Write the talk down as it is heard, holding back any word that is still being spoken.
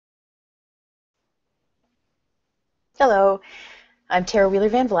Hello, I'm Tara Wheeler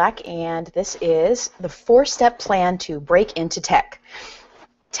Van Vleck, and this is the 4-step plan to break into tech.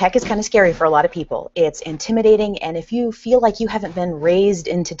 Tech is kind of scary for a lot of people. It's intimidating, and if you feel like you haven't been raised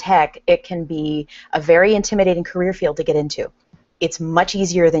into tech, it can be a very intimidating career field to get into. It's much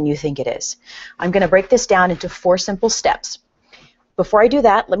easier than you think it is. I'm going to break this down into 4 simple steps. Before I do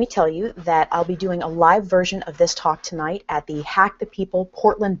that, let me tell you that I'll be doing a live version of this talk tonight at the Hack the People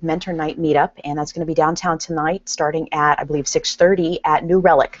Portland Mentor Night meetup, and that's going to be downtown tonight starting at, I believe, 6:30 at New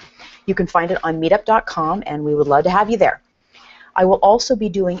Relic. You can find it on meetup.com, and we would love to have you there. I will also be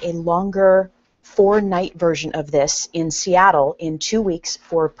doing a longer 4-night version of this in Seattle in 2 weeks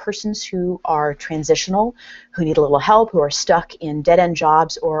for persons who are transitional, who need a little help, who are stuck in dead-end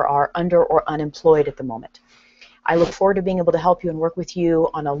jobs, or are under or unemployed at the moment. I look forward to being able to help you and work with you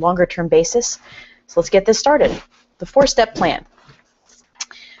on a longer-term basis. So let's get this started. The 4-step plan.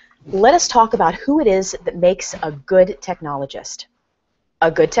 Let us talk about who it is that makes a good technologist. A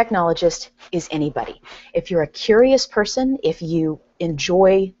good technologist is anybody. If you're a curious person, if you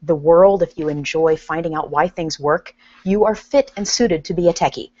enjoy the world, if you enjoy finding out why things work, you are fit and suited to be a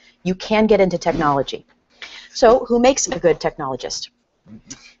techie. You can get into technology. So who makes a good technologist?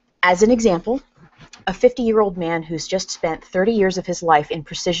 As an example, a 50-year-old man who's just spent 30 years of his life in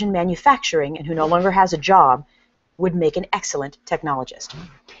precision manufacturing and who no longer has a job would make an excellent technologist.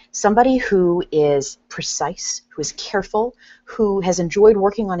 Somebody who is precise, who is careful, who has enjoyed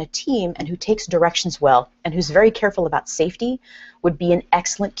working on a team and who takes directions well, and who's very careful about safety would be an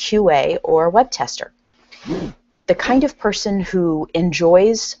excellent QA or web tester. The kind of person who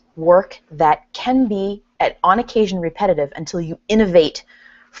enjoys work that can be, on occasion, repetitive until you innovate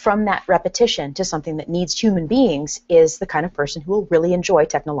from that repetition to something that needs human beings is the kind of person who will really enjoy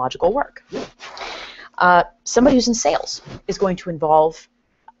technological work. Somebody who's in sales is going to involve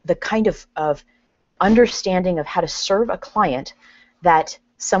the kind of understanding of how to serve a client that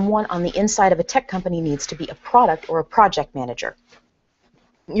someone on the inside of a tech company needs to be a product or a project manager.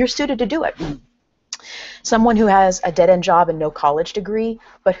 You're suited to do it. Someone who has a dead-end job and no college degree,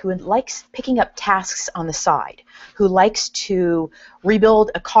 but who likes picking up tasks on the side, who likes to rebuild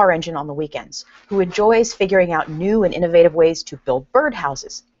a car engine on the weekends, who enjoys figuring out new and innovative ways to build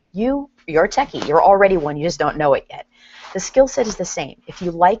birdhouses. You're a techie. You're already one. You just don't know it yet. The skill set is the same. If you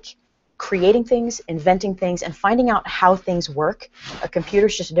like creating things, inventing things, and finding out how things work, a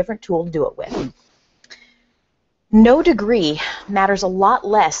computer's just a different tool to do it with. No degree matters a lot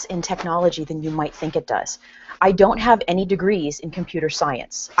less in technology than you might think it does. I don't have any degrees in computer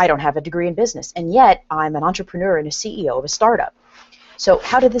science. I don't have a degree in business, and yet I'm an entrepreneur and a CEO of a startup. So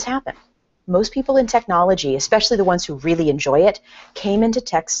how did this happen? Most people in technology, especially the ones who really enjoy it, came into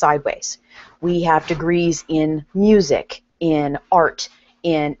tech sideways. We have degrees in music, in art,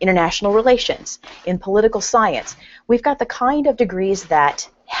 in international relations, in political science. We've got the kind of degrees that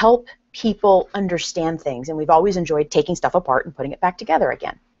help people understand things, and we've always enjoyed taking stuff apart and putting it back together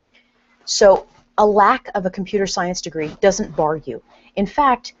again. So a lack of a computer science degree doesn't bar you. In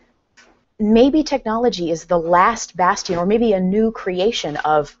fact, maybe technology is the last bastion, or maybe a new creation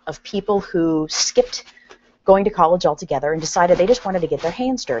of people who skipped going to college altogether and decided they just wanted to get their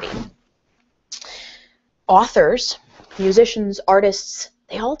hands dirty. Authors, musicians, artists,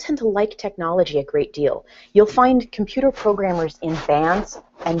 they all tend to like technology a great deal. You'll find computer programmers in bands,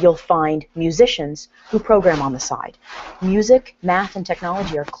 and you'll find musicians who program on the side. Music, math, and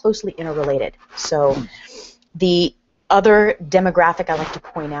technology are closely interrelated. So the other demographic I like to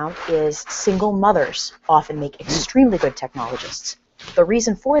point out is single mothers often make extremely good technologists. The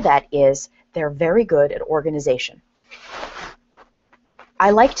reason for that is they're very good at organization. I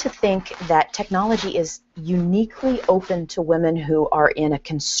like to think that technology is uniquely open to women who are in a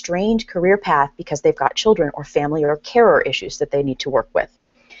constrained career path because they've got children or family or carer issues that they need to work with.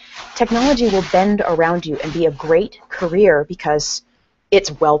 Technology will bend around you and be a great career because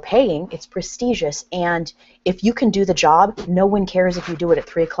it's well-paying, it's prestigious, and if you can do the job, no one cares if you do it at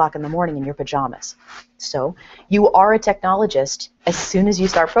 3 o'clock in the morning in your pajamas. So you are a technologist as soon as you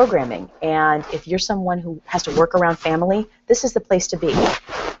start programming, and if you're someone who has to work around family, this is the place to be.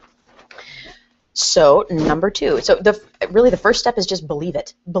 So number 2, really the first step is just believe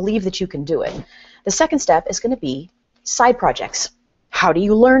it. Believe that you can do it. The second step is going to be side projects. How do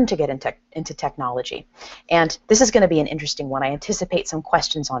you learn to get into technology? And this is going to be an interesting one. I anticipate some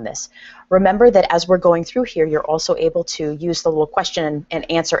questions on this. Remember that as we're going through here, you're also able to use the little question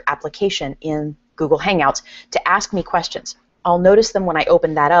and answer application in Google Hangouts to ask me questions. I'll notice them when I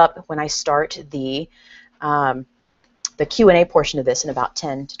open that up when I start the Q&A portion of this in about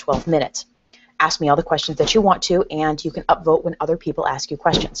 10 to 12 minutes. Ask me all the questions that you want to, and you can upvote when other people ask you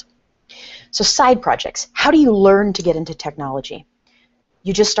questions. So side projects, how do you learn to get into technology?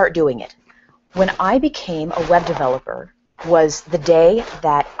 You just start doing it. When I became a web developer was the day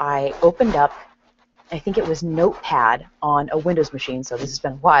that I opened up, I think it was Notepad on a Windows machine, so this has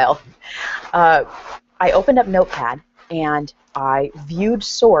been a while. I opened up Notepad and I viewed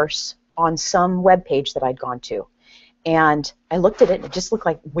source on some web page that I'd gone to. And I looked at it, and it just looked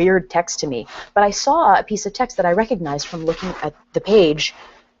like weird text to me. But I saw a piece of text that I recognized from looking at the page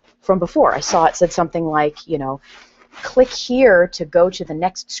from before. I saw it said something like, you know, click here to go to the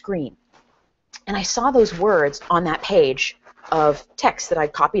next screen. And I saw those words on that page of text that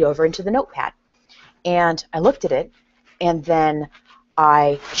I'd copied over into the Notepad. And I looked at it, and then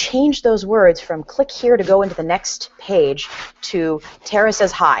I changed those words from click here to go into the next page to Tara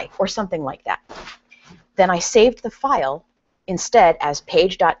says hi, or something like that. Then I saved the file instead as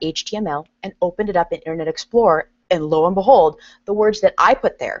page.html and opened it up in Internet Explorer, and lo and behold, the words that I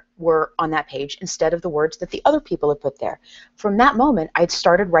put there were on that page instead of the words that the other people had put there. From that moment, I'd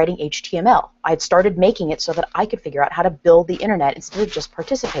started writing HTML. I'd started making it so that I could figure out how to build the internet instead of just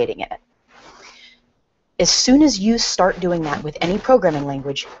participating in it. As soon as you start doing that with any programming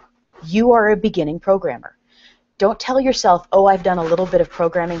language, you are a beginning programmer. Don't tell yourself, oh, I've done a little bit of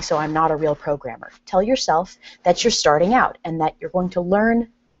programming, so I'm not a real programmer. Tell yourself that you're starting out and that you're going to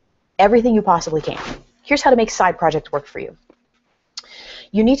learn everything you possibly can. Here's how to make side projects work for you.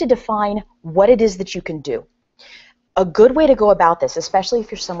 You need to define what it is that you can do. A good way to go about this, especially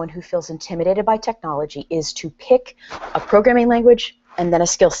if you're someone who feels intimidated by technology, is to pick a programming language and then a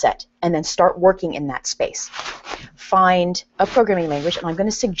skill set, and then start working in that space. Find a programming language, and I'm going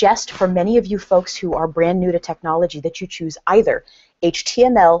to suggest for many of you folks who are brand new to technology that you choose either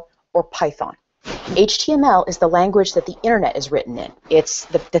HTML or Python. HTML is the language that the internet is written in. It's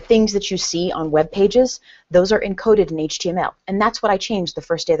the things that you see on web pages, those are encoded in HTML, and that's what I changed the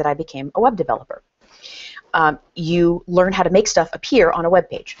first day that I became a web developer. You learn how to make stuff appear on a web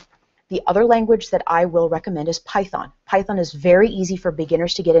page. The other language that I will recommend is Python. Python is very easy for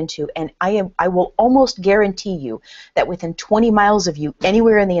beginners to get into, and I will almost guarantee you that within 20 miles of you,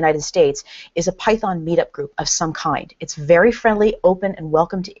 anywhere in the United States, is a Python meetup group of some kind. It's very friendly, open, and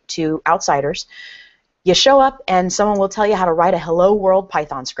welcome to outsiders. You show up, and someone will tell you how to write a Hello World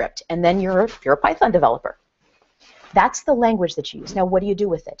Python script, and then you're a Python developer. That's the language that you use. Now, what do you do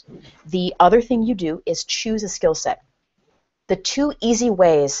with it? The other thing you do is choose a skill set. The two easy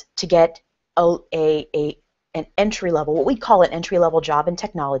ways to get an entry-level, what we call an entry-level job in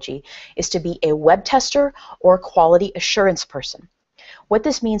technology, is to be a web tester or a quality assurance person. What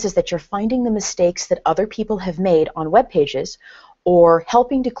this means is that you're finding the mistakes that other people have made on web pages or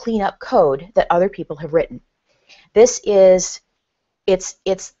helping to clean up code that other people have written. This is, it's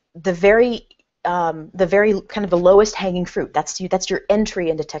the very kind of the lowest hanging fruit. That's your entry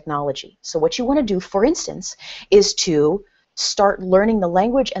into technology. So what you want to do, for instance, is to start learning the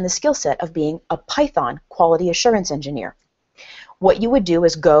language and the skill set of being a Python quality assurance engineer. What you would do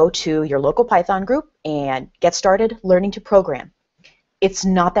is go to your local Python group and get started learning to program. It's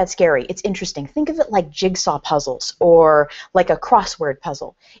not that scary. It's interesting. Think of it like jigsaw puzzles or like a crossword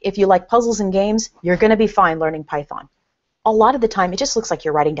puzzle. If you like puzzles and games, you're going to be fine learning Python. A lot of the time, it just looks like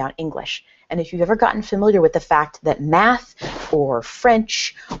you're writing down English. And if you've ever gotten familiar with the fact that math or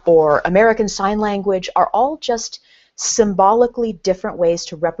French or American Sign Language are all just symbolically different ways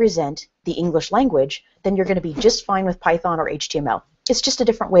to represent the English language, then you're going to be just fine with Python or HTML. It's just a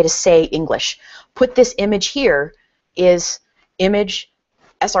different way to say English. Put this image here is image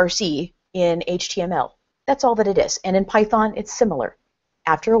src in HTML. That's all that it is. And in Python, it's similar.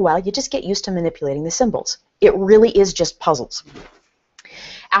 After a while, you just get used to manipulating the symbols. It really is just puzzles.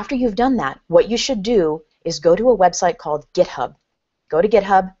 After you've done that, what you should do is go to a website called GitHub. Go to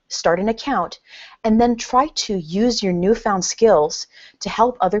GitHub, start an account, and then try to use your newfound skills to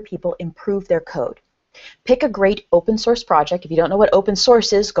help other people improve their code. Pick a great open source project. If you don't know what open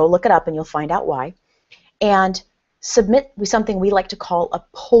source is, go look it up and you'll find out why. And submit something we like to call a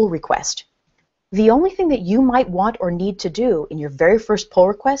pull request. The only thing that you might want or need to do in your very first pull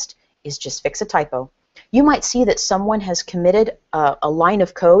request is just fix a typo. You might see that someone has committed a line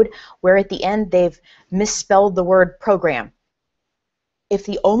of code where at the end they've misspelled the word program. If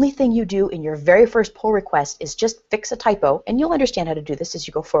the only thing you do in your very first pull request is just fix a typo, and you'll understand how to do this as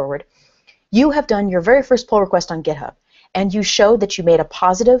you go forward, you have done your very first pull request on GitHub, and you showed that you made a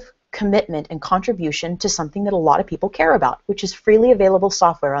positive commitment and contribution to something that a lot of people care about, which is freely available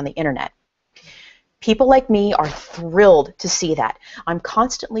software on the internet. People like me are thrilled to see that. I'm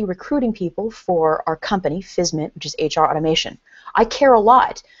constantly recruiting people for our company, FISMIT, which is HR automation. I care a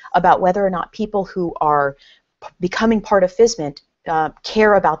lot about whether or not people who are becoming part of FISMIT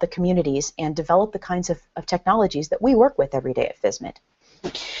care about the communities and develop the kinds of technologies that we work with every day at FSMIT.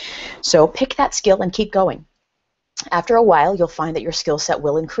 So pick that skill and keep going. After a while, you'll find that your skill set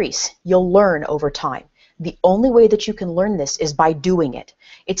will increase. You'll learn over time. The only way that you can learn this is by doing it.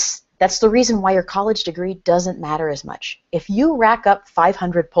 That's the reason why your college degree doesn't matter as much. If you rack up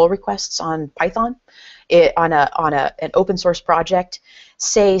 500 pull requests on Python, on an open source project,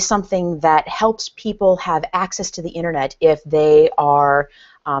 say something that helps people have access to the internet if they are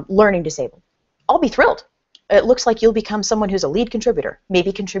learning disabled, I'll be thrilled. It looks like you'll become someone who's a lead contributor,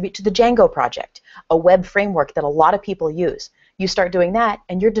 maybe contribute to the Django project, a web framework that a lot of people use. You start doing that,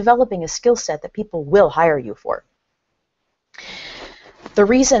 and you're developing a skill set that people will hire you for.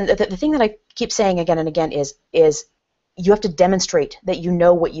 The thing that I keep saying again and again is you have to demonstrate that you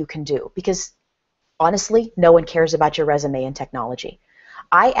know what you can do, because honestly, no one cares about your resume in technology.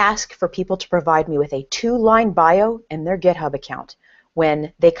 I ask for people to provide me with a 2-line bio and their GitHub account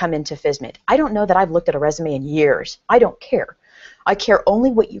when they come into FSMIT. I don't know that I've looked at a resume in years. I don't care. I care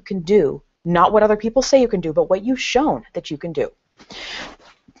only what you can do, not what other people say you can do, but what you've shown that you can do.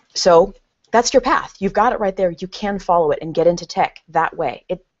 So that's your path. You've got it right there. You can follow it and get into tech that way.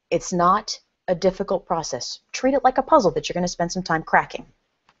 It's not a difficult process. Treat it like a puzzle that you're going to spend some time cracking.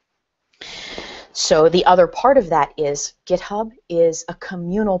 So the other part of that is GitHub is a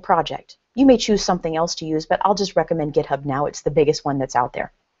communal project. You may choose something else to use, but I'll just recommend GitHub now. It's the biggest one that's out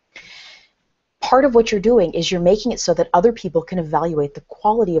there. Part of what you're doing is you're making it so that other people can evaluate the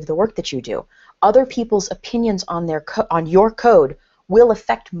quality of the work that you do. Other people's opinions on your code will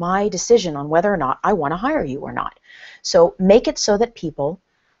affect my decision on whether or not I want to hire you or not. So make it so that people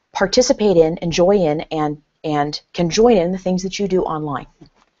participate in, enjoy in, and can join in the things that you do online.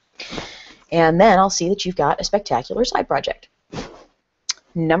 And then I'll see that you've got a spectacular side project.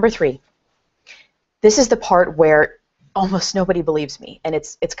 Number 3. This is the part where almost nobody believes me, and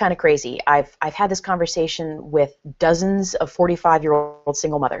it's kind of crazy. I've had this conversation with dozens of 45-year-old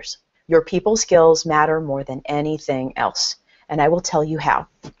single mothers. Your people skills matter more than anything else, and I will tell you how.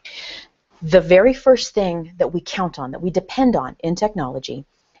 The very first thing that we count on, that we depend on in technology,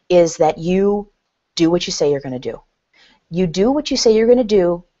 is that you do what you say you're going to do. You do what you say you're going to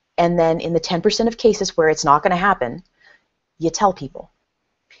do, and then in the 10% of cases where it's not going to happen, you tell people.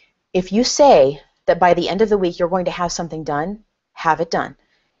 If you say that by the end of the week you're going to have something done, have it done.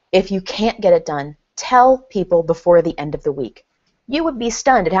 If you can't get it done, tell people before the end of the week. You would be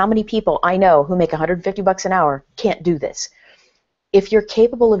stunned at how many people I know who make $150 an hour can't do this. If you're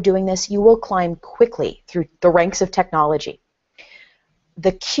capable of doing this, you will climb quickly through the ranks of technology.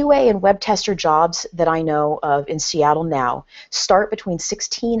 The QA and web tester jobs that I know of in Seattle now start between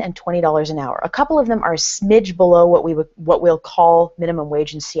 $16 and $20 an hour. A couple of them are a smidge below what we'll call minimum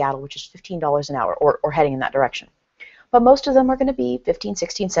wage in Seattle, which is $15 an hour, or heading in that direction. But most of them are going to be $15,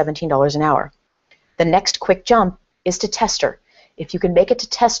 $16, $17 an hour. The next quick jump is to tester. If you can make it to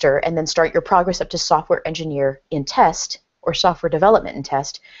tester and then start your progress up to software engineer in test, or software development in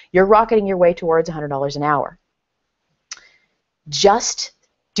test, you're rocketing your way towards $100 an hour. Just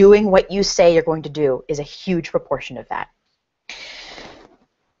doing what you say you're going to do is a huge proportion of that.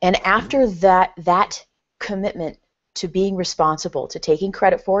 And after that commitment to being responsible, to taking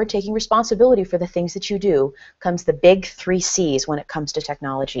credit for, taking responsibility for the things that you do, comes the big 3 C's when it comes to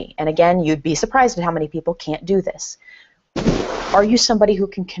technology. And again, you'd be surprised at how many people can't do this. Are you somebody who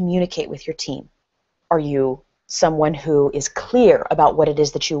can communicate with your team? Are you someone who is clear about what it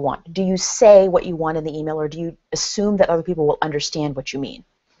is that you want? Do you say what you want in the email, or do you assume that other people will understand what you mean?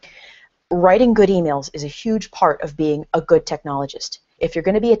 Writing good emails is a huge part of being a good technologist. If you're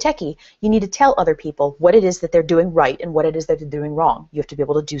going to be a techie, you need to tell other people what it is that they're doing right and what it is that they're doing wrong. You have to be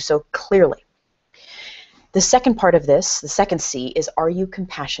able to do so clearly. The second part of this, the second C, is are you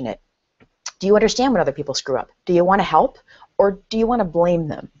compassionate? Do you understand when other people screw up? Do you want to help, or do you want to blame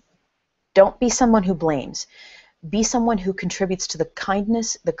them? Don't be someone who blames. Be someone who contributes to the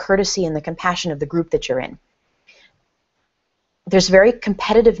kindness, the courtesy, and the compassion of the group that you're in. There's very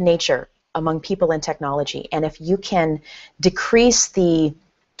competitive nature among people in technology, and if you can decrease the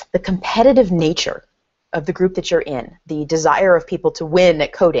competitive nature of the group that you're in, the desire of people to win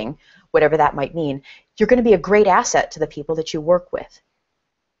at coding, whatever that might mean, you're going to be a great asset to the people that you work with.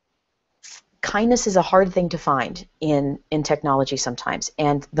 Kindness is a hard thing to find in technology sometimes,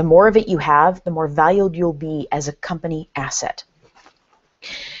 and the more of it you have, the more valued you'll be as a company asset.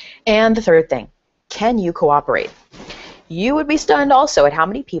 And the third thing, can you cooperate? You would be stunned also at how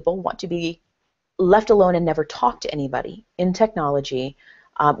many people want to be left alone and never talk to anybody in technology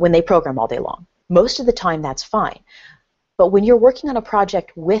when they program all day long. Most of the time that's fine, but when you're working on a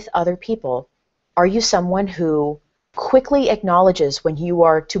project with other people, are you someone who quickly acknowledges when you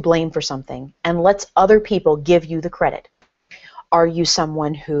are to blame for something and lets other people give you the credit? Are you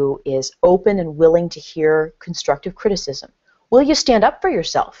someone who is open and willing to hear constructive criticism? Will you stand up for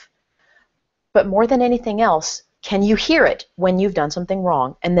yourself? But more than anything else, can you hear it when you've done something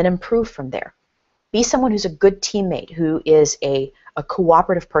wrong and then improve from there? Be someone who's a good teammate, who is a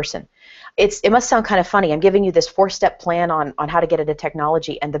cooperative person. It must sound kind of funny. I'm giving you this 4-step plan on how to get into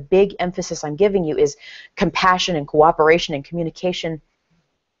technology, and the big emphasis I'm giving you is compassion and cooperation and communication.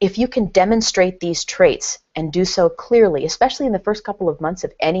 If you can demonstrate these traits and do so clearly, especially in the first couple of months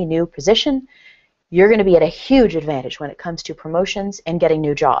of any new position, you're going to be at a huge advantage when it comes to promotions and getting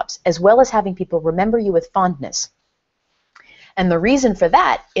new jobs, as well as having people remember you with fondness. And the reason for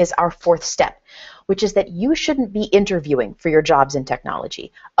that is our 4th step, which is that you shouldn't be interviewing for your jobs in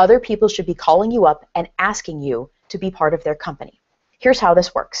technology. Other people should be calling you up and asking you to be part of their company. Here's how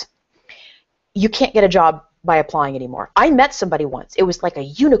this works. You can't get a job by applying anymore. I met somebody once. It was like a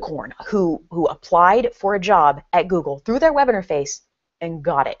unicorn who applied for a job at Google through their web interface and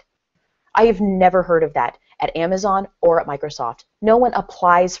got it. I have never heard of that at Amazon or at Microsoft. No one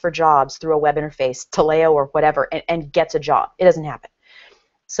applies for jobs through a web interface, Taleo or whatever, and gets a job. It doesn't happen.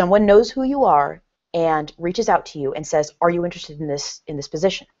 Someone knows who you are and reaches out to you and says, are you interested in this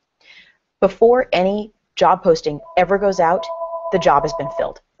position? Before any job posting ever goes out, the job has been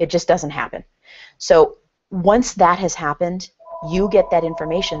filled. It just doesn't happen. So once that has happened, you get that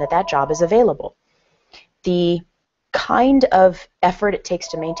information that job is available. The kind of effort it takes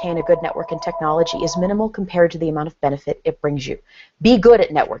to maintain a good network in technology is minimal compared to the amount of benefit it brings you. Be good at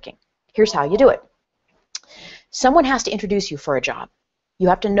networking. Here's how you do it. Someone has to introduce you for a job. You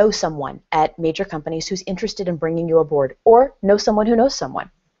have to know someone at major companies who's interested in bringing you aboard, or know someone who knows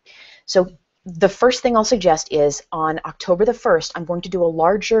someone. So the first thing I'll suggest is on October the 1st, I'm going to do a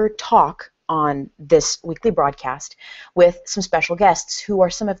larger talk on this weekly broadcast with some special guests who are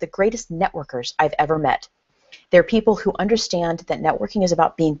some of the greatest networkers I've ever met. They're people who understand that networking is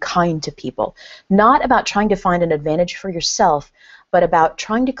about being kind to people, not about trying to find an advantage for yourself, but about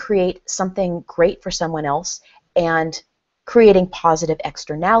trying to create something great for someone else and creating positive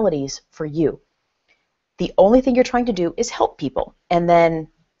externalities for you. The only thing you're trying to do is help people, and then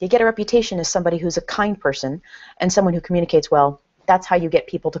you get a reputation as somebody who's a kind person and someone who communicates well. That's how you get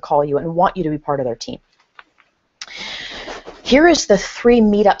people to call you and want you to be part of their team. Here is the 3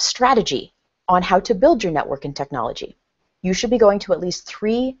 meetup strategy on how to build your network in technology. You should be going to at least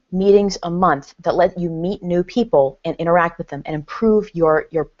 3 meetings a month that let you meet new people and interact with them and improve your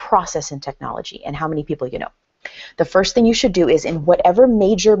process in technology and how many people you know. The first thing you should do is, in whatever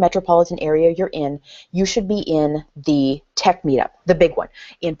major metropolitan area you're in, you should be in the tech meetup, the big one.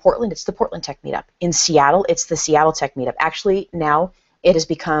 In Portland, it's the Portland Tech Meetup. In Seattle, it's the Seattle Tech Meetup. Actually, now it has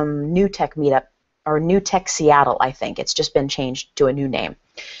become New Tech Meetup, or New Tech Seattle, I think. It's just been changed to a new name.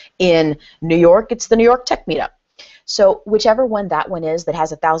 In New York, it's the New York Tech Meetup. So whichever one that one is that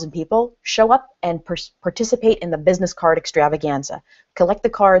has 1,000 people, show up and participate in the business card extravaganza. Collect the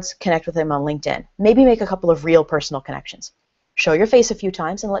cards, connect with them on LinkedIn. Maybe make a couple of real personal connections. Show your face a few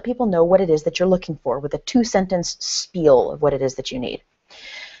times and let people know what it is that you're looking for with a 2-sentence spiel of what it is that you need.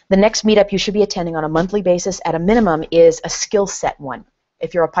 The next meetup you should be attending on a monthly basis at a minimum is a skill set one.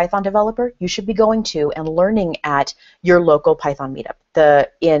 If you're a Python developer, you should be going to and learning at your local Python meetup.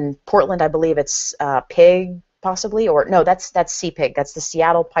 In Portland, I believe it's Pig, possibly, or no, that's CPIG. That's the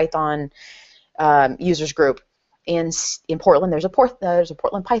Seattle Python users group. In Portland, there's a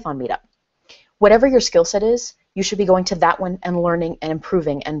Portland Python meetup. Whatever your skill set is, you should be going to that one and learning and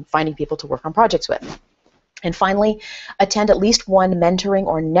improving and finding people to work on projects with. And finally, attend at least one mentoring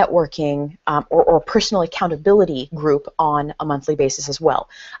or networking or personal accountability group on a monthly basis as well.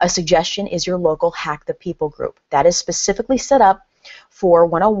 A suggestion is your local Hack the People group. That is specifically set up for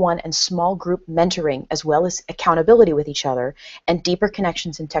one-on-one and small group mentoring, as well as accountability with each other and deeper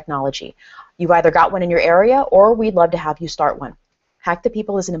connections in technology. You've either got one in your area, or we'd love to have you start one. Hack the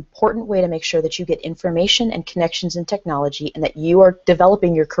People is an important way to make sure that you get information and connections in technology and that you are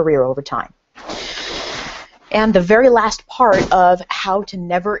developing your career over time. And the very last part of how to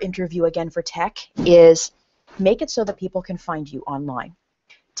never interview again for tech is make it so that people can find you online.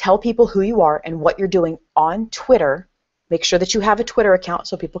 Tell people who you are and what you're doing on Twitter. Make sure that you have a Twitter account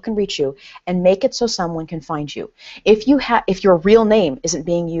so people can reach you, and make it so someone can find you. If your real name isn't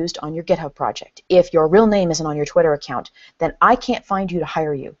being used on your GitHub project, if your real name isn't on your Twitter account, then I can't find you to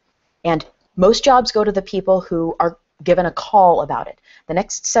hire you. And most jobs go to the people who are given a call about it. The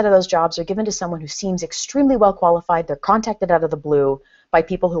next set of those jobs are given to someone who seems extremely well qualified. They're contacted out of the blue by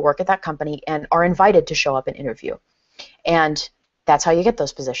people who work at that company and are invited to show up and interview. And that's how you get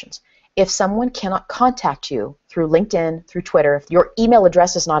those positions. If someone cannot contact you through LinkedIn, through Twitter, if your email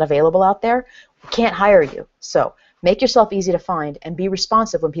address is not available out there, we can't hire you. So make yourself easy to find and be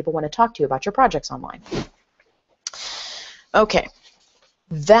responsive when people want to talk to you about your projects online. Okay,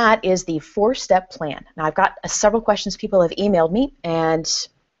 that is the 4-step plan. Now I've got several questions people have emailed me, and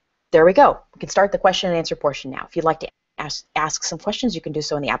there we go. We can start the question and answer portion now. If you'd like to ask some questions, you can do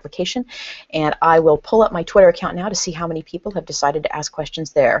so in the application, and I will pull up my Twitter account now to see how many people have decided to ask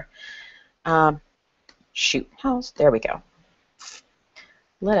questions there. There we go.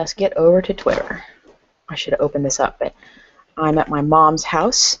 Let us get over to Twitter. I should have opened this up, but I'm at my mom's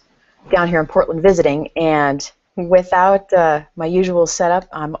house down here in Portland visiting, and without my usual setup,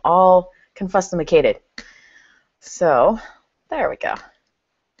 I'm all confustimated. So there we go.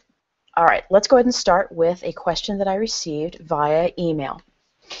 All right, let's go ahead and start with a question that I received via email.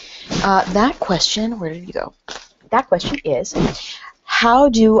 That question, where did you go? That question is, how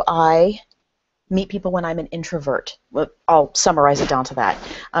do I meet people when I'm an introvert? Well, I'll summarize it down to that.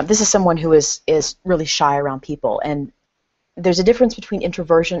 This is someone who is really shy around people, and there's a difference between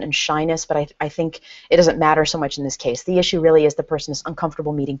introversion and shyness, but I think it doesn't matter so much in this case. The issue really is the person is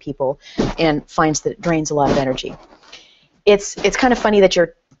uncomfortable meeting people and finds that it drains a lot of energy. It's kind of funny that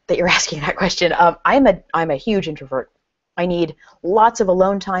you're asking that question. I'm a huge introvert. I need lots of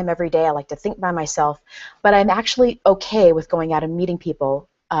alone time every day. I like to think by myself, but I'm actually okay with going out and meeting people,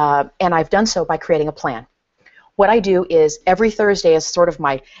 and I've done so by creating a plan. What I do is every Thursday is sort of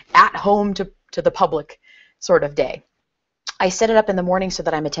my at-home to the public sort of day. I set it up in the morning so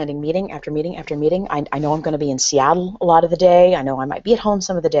that I'm attending meeting after meeting after meeting. I know I'm going to be in Seattle a lot of the day. I know I might be at home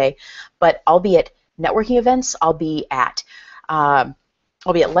some of the day, but I'll be at networking events. I'll be at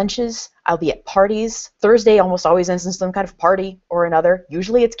lunches. I'll be at parties. Thursday almost always ends in some kind of party or another.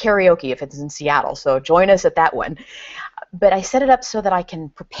 Usually it's karaoke if it's in Seattle, so join us at that one. But I set it up so that I can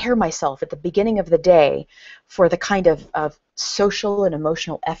prepare myself at the beginning of the day for the kind of social and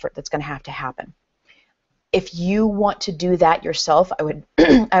emotional effort that's going to have to happen. If you want to do that yourself, I would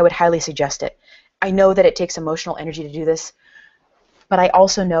I would highly suggest it. I know that it takes emotional energy to do this, but I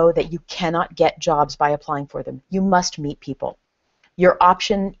also know that you cannot get jobs by applying for them. You must meet people. Your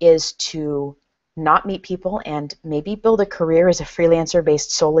option is to not meet people and maybe build a career as a freelancer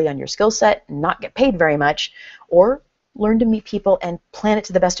based solely on your skill set and not get paid very much, or learn to meet people and plan it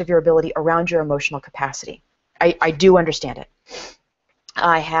to the best of your ability around your emotional capacity. I do understand it.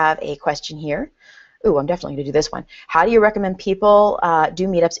 I have a question here. Ooh, I'm definitely going to do this one. How do you recommend people do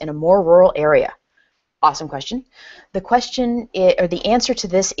meetups in a more rural area? Awesome question. The question or the answer to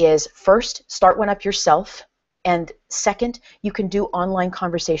this is, first, start one up yourself, and second, you can do online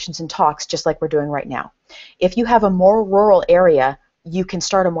conversations and talks just like we're doing right now. If you have a more rural area, you can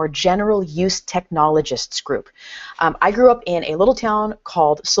start a more general use technologists group. I grew up in a little town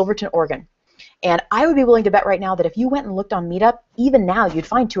called Silverton, Oregon. And I would be willing to bet right now that if you went and looked on Meetup, even now you'd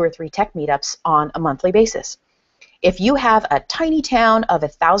find 2 or 3 tech meetups on a monthly basis. If you have a tiny town of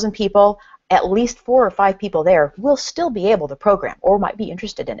 1,000 people, at least 4 or 5 people there will still be able to program or might be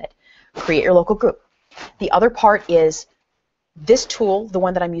interested in it. Create your local group. The other part is this tool, the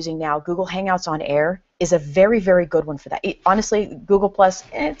one that I'm using now, Google Hangouts on Air, is a very, very good one for that. Honestly, Google Plus,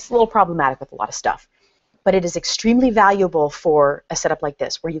 it's a little problematic with a lot of stuff. But it is extremely valuable for a setup like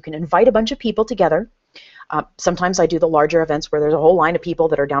this, where you can invite a bunch of people together. Sometimes I do the larger events where there's a whole line of people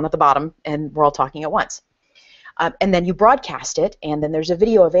that are down at the bottom and we're all talking at once. And then you broadcast it, and then there's a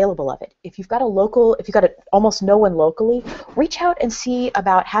video available of it. If you've got almost no one locally, reach out and see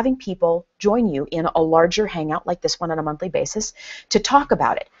about having people join you in a larger hangout like this one on a monthly basis to talk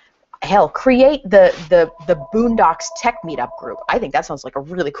about it. Hell, create the Boondocks Tech Meetup group. I think that sounds like a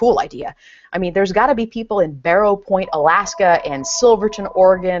really cool idea. I mean, there's got to be people in Barrow Point, Alaska, and Silverton,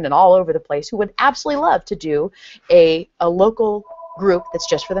 Oregon, and all over the place who would absolutely love to do a local group that's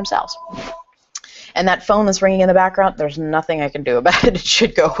just for themselves. And that phone that's ringing in the background, there's nothing I can do about it. It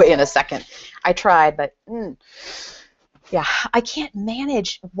should go away in a second. I tried, but yeah, I can't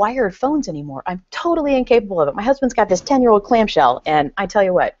manage wired phones anymore. I'm totally incapable of it. My husband's got this 10-year-old clamshell, and I tell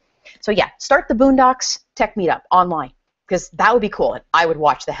you what. So yeah, start the Boondocks Tech Meetup online, because that would be cool, and I would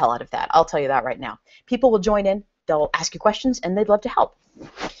watch the hell out of that. I'll tell you that right now. People will join in, they'll ask you questions, and they'd love to help.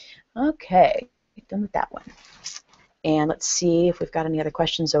 Okay, done with that one. And let's see if we've got any other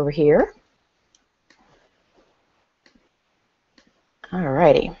questions over here.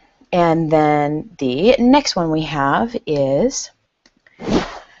 Alrighty, and then the next one we have is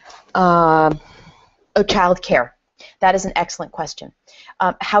child care. That is an excellent question.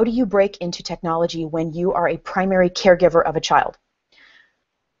 How do you break into technology when you are a primary caregiver of a child?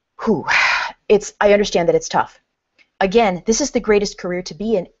 I understand that it's tough. Again, this is the greatest career to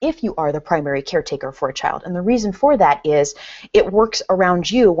be in if you are the primary caretaker for a child. And the reason for that is it works around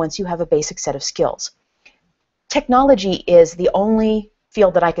you once you have a basic set of skills. Technology is the only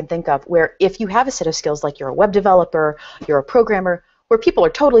field that I can think of where if you have a set of skills, like you're a web developer, you're a programmer, where people are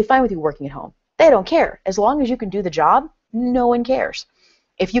totally fine with you working at home. They don't care. As long as you can do the job, no one cares.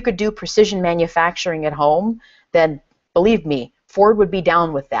 If you could do precision manufacturing at home, then believe me, Ford would be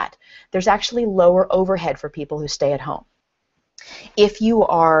down with that. There's actually lower overhead for people who stay at home. If you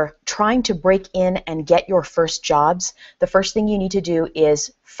are trying to break in and get your first jobs, the first thing you need to do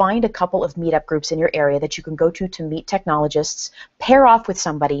is find a couple of meetup groups in your area that you can go to meet technologists, pair off with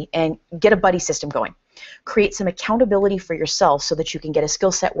somebody, and get a buddy system going. Create some accountability for yourself so that you can get a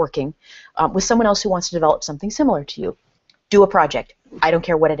skill set working with someone else who wants to develop something similar to you. Do a project. I don't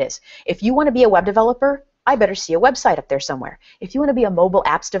care what it is. If you want to be a web developer, I better see a website up there somewhere. If you want to be a mobile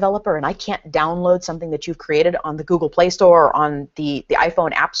apps developer and I can't download something that you've created on the Google Play Store or on the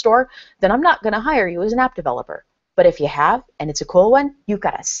iPhone App Store, then I'm not going to hire you as an app developer. But if you have, and it's a cool one, you've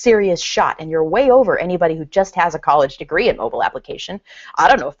got a serious shot, and you're way over anybody who just has a college degree in mobile application. I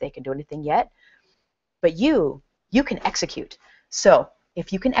don't know if they can do anything yet, but you can execute. So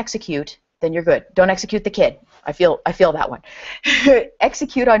if you can execute, then you're good. Don't execute the kid. I feel that one.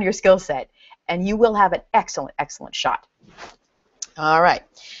 Execute on your skill set, and you will have an excellent, excellent shot. All right.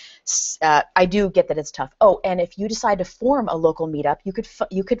 I do get that it's tough. Oh, and if you decide to form a local meetup, you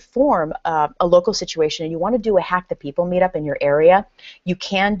could form a local situation, and you want to do a Hack the People meetup in your area, you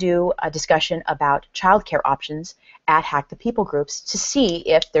can do a discussion about childcare options at Hack the People groups to see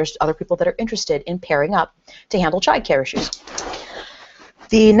if there's other people that are interested in pairing up to handle childcare issues.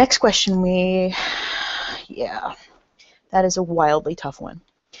 The next question that is a wildly tough one.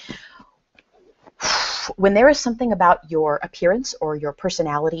 When there is something about your appearance or your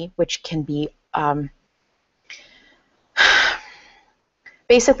personality which can be,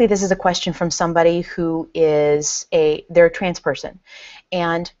 basically this is a question from somebody who is they're a trans person,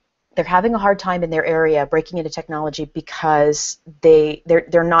 and they're having a hard time in their area breaking into technology because they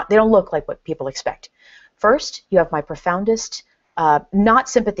don't look like what people expect. First, you have my profoundest not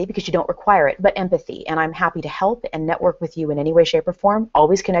sympathy, because you don't require it, but empathy, and I'm happy to help and network with you in any way, shape, or form.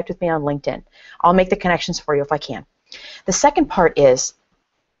 Always connect with me on LinkedIn. I'll make the connections for you if I can. The second part is,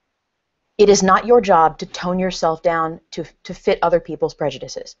 it is not your job to tone yourself down to fit other people's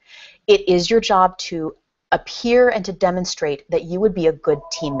prejudices. It is your job to appear and to demonstrate that you would be a good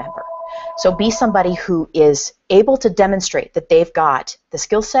team member. So be somebody who is able to demonstrate that they've got the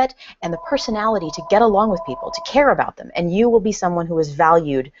skill set and the personality to get along with people, to care about them, and you will be someone who is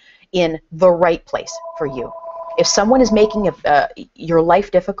valued in the right place for you. If someone is making your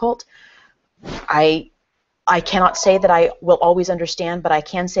life difficult, I cannot say that I will always understand, but I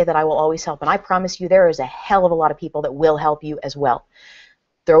can say that I will always help, and I promise you there is a hell of a lot of people that will help you as well.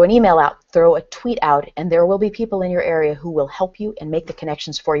 Throw an email out, throw a tweet out, and there will be people in your area who will help you and make the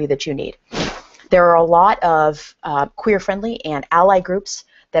connections for you that you need. There are a lot of queer-friendly and ally groups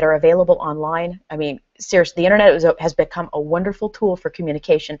that are available online. I mean, seriously, the internet has become a wonderful tool for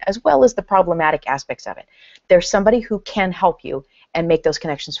communication, as well as the problematic aspects of it. There's somebody who can help you and make those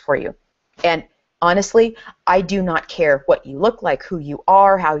connections for you. And honestly, I do not care what you look like, who you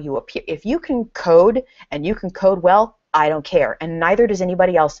are, how you appear. If you can code, and you can code well, I don't care, and neither does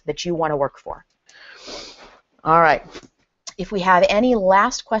anybody else that you want to work for. All right. If we have any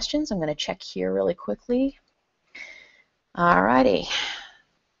last questions, I'm going to check here really quickly. All righty.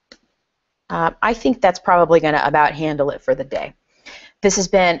 I think that's probably going to about handle it for the day. This has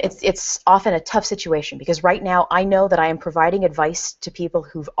been, it's often a tough situation, because right now I know that I am providing advice to people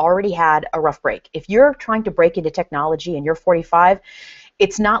who've already had a rough break. If you're trying to break into technology and you're 45,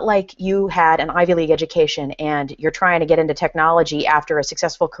 it's not like you had an Ivy League education and you're trying to get into technology after a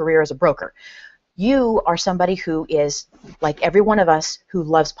successful career as a broker. You are somebody who is, like every one of us, who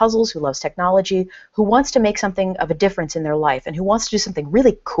loves puzzles, who loves technology, who wants to make something of a difference in their life, and who wants to do something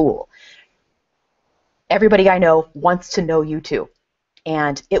really cool. Everybody I know wants to know you too.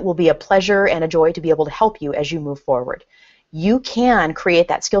 And it will be a pleasure and a joy to be able to help you as you move forward. You can create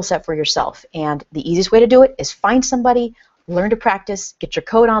that skill set for yourself, and the easiest way to do it is find somebody, learn to practice, get your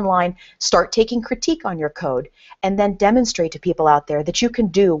code online, start taking critique on your code, and then demonstrate to people out there that you can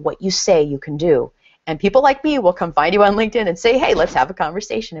do what you say you can do. And people like me will come find you on LinkedIn and say, hey, let's have a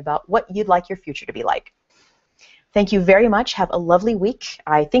conversation about what you'd like your future to be like. Thank you very much. Have a lovely week.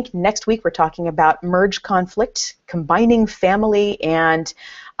 I think next week we're talking about merge conflict, combining family and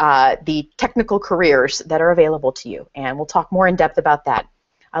the technical careers that are available to you. And we'll talk more in depth about that.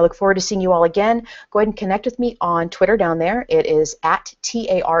 I look forward to seeing you all again. Go ahead and connect with me on Twitter down there. It is at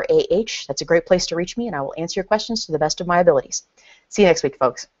TARAH. That's a great place to reach me, and I will answer your questions to the best of my abilities. See you next week,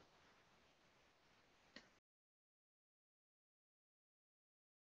 folks.